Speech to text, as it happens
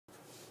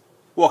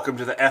Welcome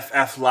to the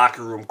FF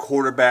Locker Room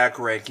quarterback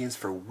rankings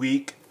for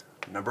week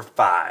number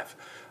 5.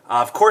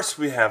 Of course,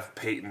 we have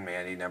Peyton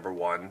Manning, number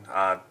 1.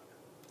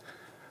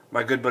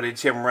 My good buddy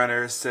Tim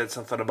Renner said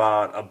something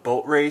about a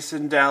boat race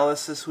in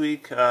Dallas this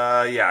week.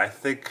 Yeah, I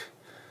think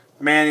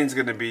Manning's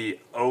going to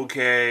be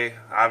okay.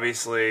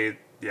 Obviously,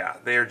 yeah,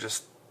 they're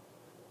just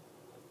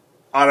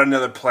on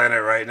another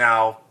planet right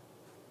now.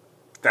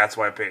 That's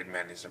why Peyton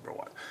Manning's number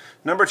 1.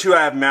 Number 2,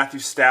 I have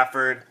Matthew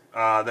Stafford.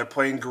 They're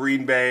playing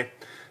Green Bay.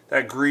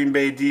 That Green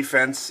Bay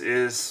defense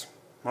is,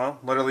 well,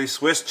 literally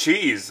Swiss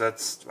cheese.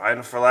 That's, I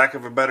know, for lack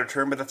of a better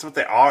term, but that's what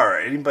they are.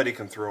 Anybody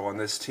can throw on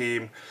this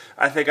team.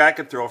 I think I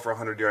could throw for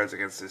 100 yards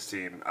against this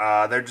team.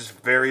 They're just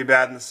very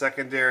bad in the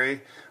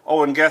secondary.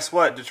 Oh, and guess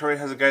what? Detroit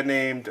has a guy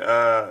named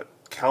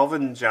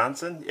Calvin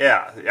Johnson.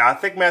 Yeah, I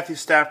think Matthew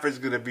Stafford's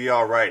going to be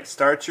all right.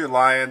 Start your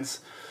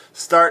Lions.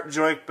 Start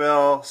Joik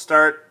Bell.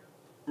 Start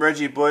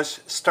Reggie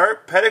Bush.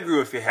 Start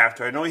Pettigrew if you have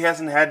to. I know he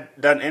hasn't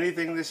done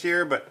anything this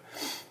year, but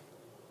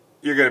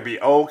you're going to be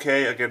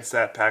okay against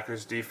that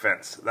Packers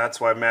defense. That's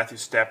why Matthew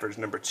Stafford's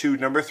number 2.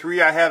 Number 3,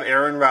 I have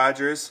Aaron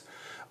Rodgers.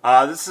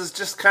 This is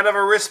just kind of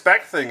a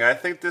respect thing. I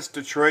think this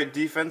Detroit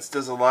defense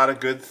does a lot of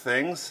good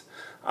things,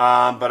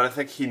 but I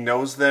think he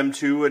knows them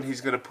too, and he's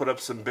going to put up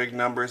some big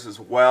numbers as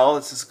well.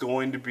 This is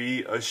going to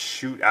be a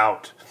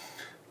shootout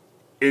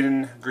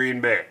in Green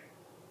Bay.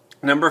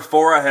 Number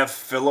 4, I have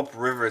Phillip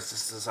Rivers.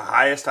 This is the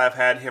highest I've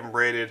had him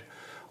rated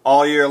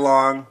all year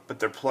long, but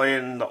they're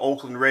playing the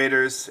Oakland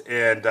Raiders,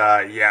 and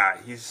yeah,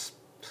 he's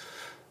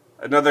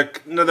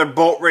another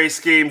boat race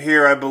game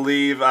here, I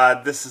believe.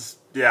 This is,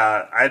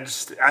 yeah, I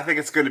think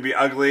it's going to be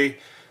ugly.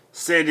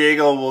 San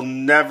Diego will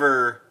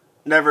never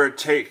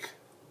take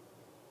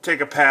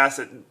a pass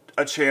at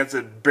a chance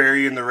at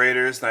burying the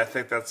Raiders, and I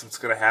think that's what's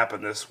going to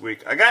happen this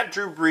week. I got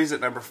Drew Brees at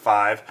number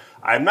 5.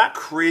 I'm not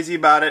crazy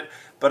about it,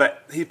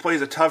 but he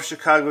plays a tough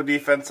Chicago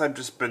defense. I've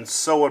just been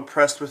so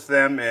impressed with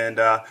them, and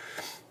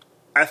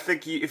I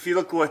think if you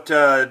look at what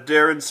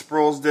Darren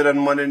Sproles did on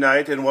Monday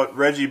night and what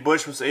Reggie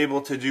Bush was able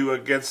to do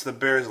against the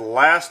Bears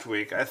last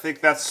week, I think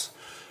that's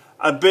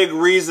a big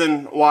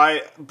reason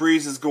why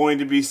Brees is going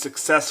to be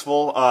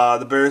successful.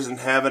 The Bears didn't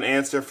have an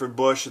answer for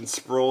Bush, and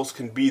Sproles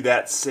can be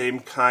that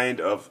same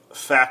kind of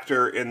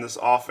factor in this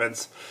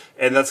offense,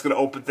 and that's going to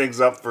open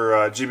things up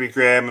for Jimmy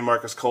Graham and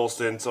Marcus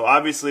Colston. So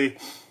obviously,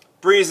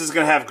 Brees is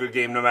going to have a good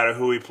game no matter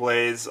who he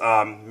plays.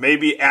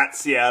 Maybe at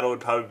Seattle would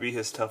probably be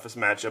his toughest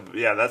matchup. But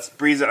yeah, that's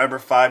Brees at number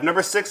 5.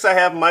 Number 6, I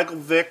have Michael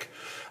Vick.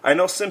 I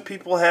know some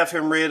people have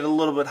him rated a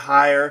little bit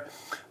higher,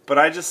 but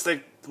I just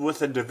think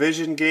with a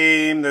division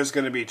game, there's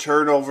going to be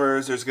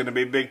turnovers. There's going to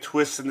be big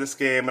twists in this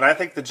game, and I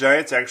think the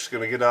Giants are actually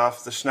going to get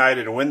off the schneid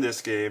and win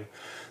this game.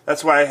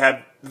 That's why I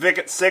have Vick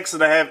at 6,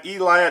 and I have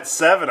Eli at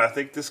 7. I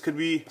think this could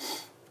be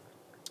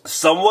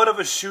somewhat of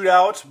a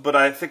shootout, but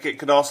I think it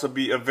could also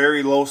be a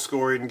very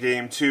low-scoring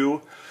game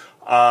too.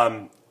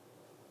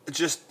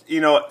 Just,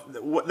 you know,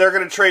 they're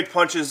going to trade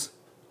punches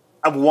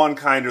of one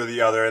kind or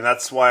the other, and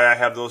that's why I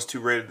have those two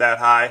rated that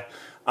high.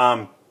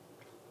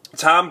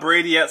 Tom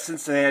Brady at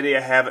Cincinnati,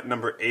 I have at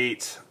number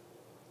 8.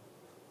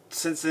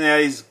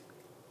 Cincinnati's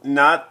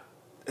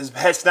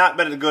has not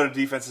been as good a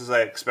defense as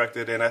I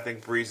expected, and I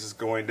think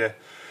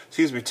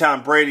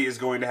Tom Brady is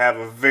going to have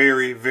a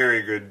very,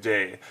 very good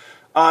day.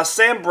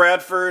 Sam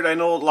Bradford, I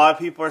know a lot of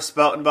people are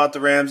spouting about the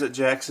Rams at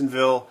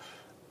Jacksonville,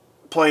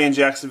 playing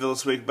Jacksonville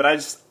this week, but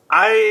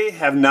I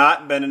have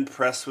not been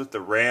impressed with the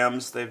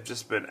Rams. They've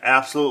just been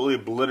absolutely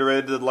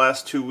obliterated the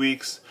last 2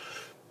 weeks.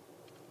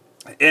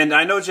 And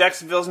I know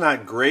Jacksonville's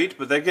not great,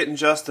 but they're getting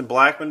Justin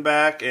Blackmon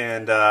back,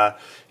 and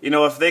you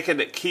know, if they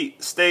could keep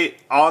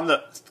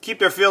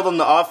their field on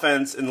the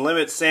offense and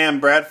limit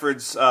Sam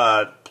Bradford's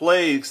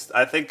plays,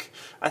 I think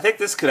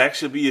this could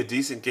actually be a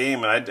decent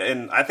game,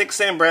 and I think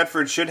Sam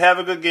Bradford should have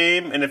a good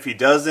game, and if he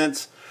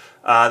doesn't,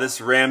 this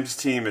Rams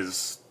team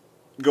is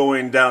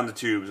going down the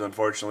tubes,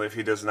 unfortunately, if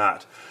he does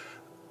not.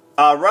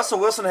 Russell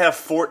Wilson have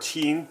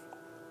 14.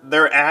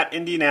 They're at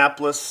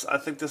Indianapolis. I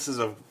think this is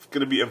going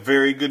to be a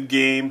very good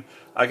game.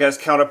 I got his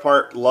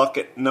counterpart, Luck,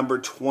 at number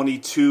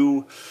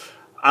 22.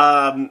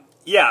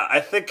 Yeah, I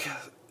think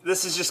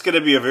this is just going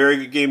to be a very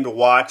good game to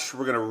watch.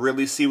 We're going to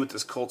really see what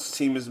this Colts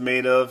team is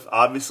made of.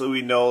 Obviously,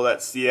 we know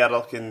that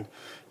Seattle can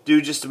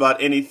do just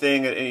about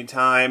anything at any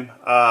time,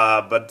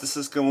 but this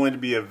is going to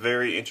be a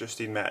very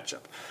interesting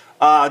matchup.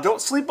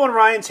 Don't sleep on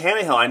Ryan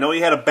Tannehill. I know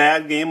he had a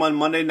bad game on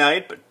Monday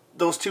night, but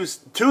those two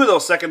of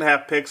those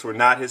second-half picks were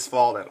not his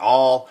fault at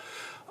all.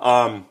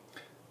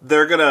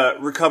 They're going to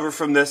recover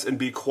from this and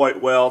be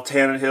quite well.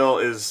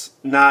 Tannehill is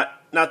not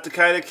the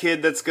kind of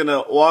kid that's going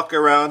to walk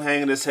around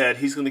hanging his head.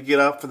 He's going to get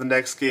up for the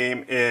next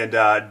game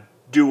and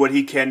do what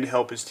he can to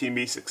help his team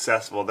be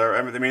successful.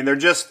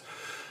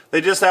 They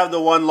just have the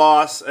one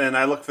loss, and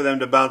I look for them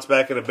to bounce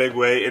back in a big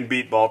way and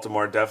beat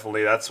Baltimore,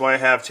 definitely. That's why I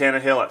have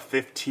Tannehill at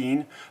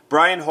 15.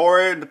 Brian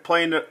Hoyer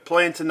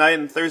playing tonight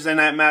in the Thursday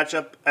night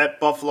matchup at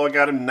Buffalo. I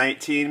got him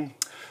 19.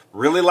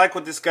 Really like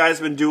what this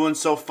guy's been doing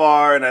so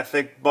far, and I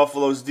think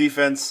Buffalo's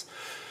defense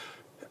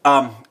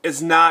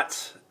is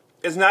not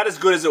is not as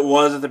good as it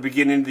was at the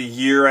beginning of the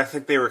year. I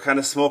think they were kind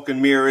of smoke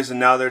and mirrors, and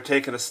now they're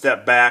taking a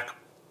step back.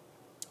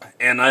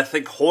 And I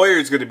think Hoyer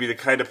is going to be the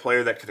kind of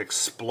player that could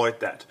exploit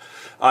that.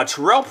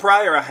 Terrell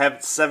Pryor, I have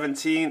at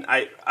 17.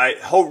 I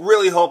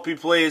really hope he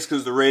plays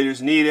because the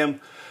Raiders need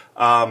him.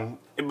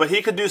 But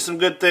he could do some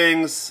good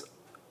things.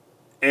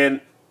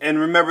 And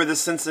remember, the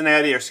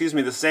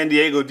San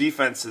Diego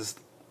defense is,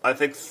 I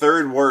think,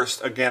 third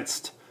worst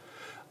against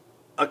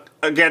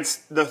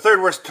the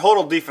third worst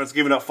total defense,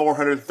 giving up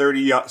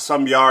 430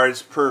 some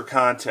yards per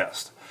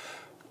contest.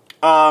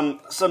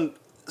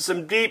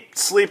 Some deep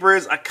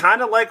sleepers. I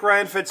kind of like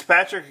Ryan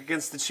Fitzpatrick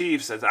against the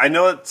Chiefs. I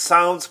know it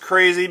sounds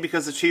crazy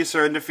because the Chiefs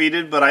are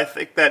undefeated, but I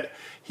think that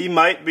he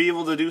might be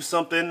able to do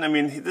something. I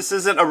mean, this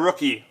isn't a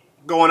rookie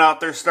going out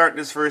there starting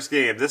his first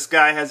game. This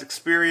guy has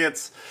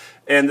experience,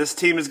 and this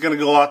team is going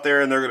to go out there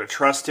and they're going to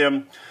trust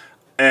him.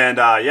 And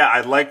yeah,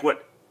 I like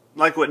what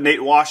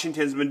Nate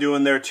Washington's been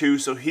doing there too,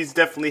 so he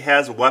definitely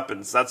has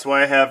weapons. That's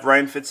why I have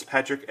Ryan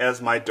Fitzpatrick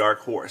as my dark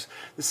horse.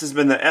 This has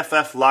been the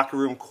FF Locker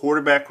Room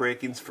quarterback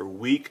rankings for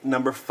week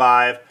number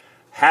 5.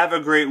 Have a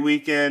great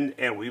weekend,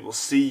 and we will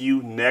see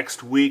you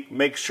next week.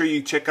 Make sure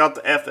you check out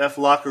the FF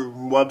Locker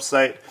Room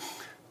website.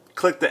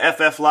 Click the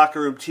FF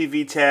Locker Room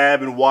TV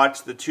tab and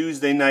watch the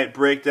Tuesday night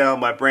breakdown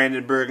by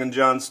Brandon Berg and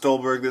John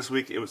Stolberg this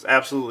week. It was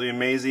absolutely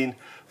amazing.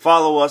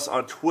 Follow us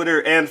on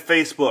Twitter and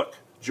Facebook.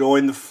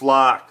 Join the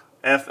flock.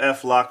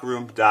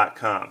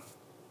 FFLockerroom.com.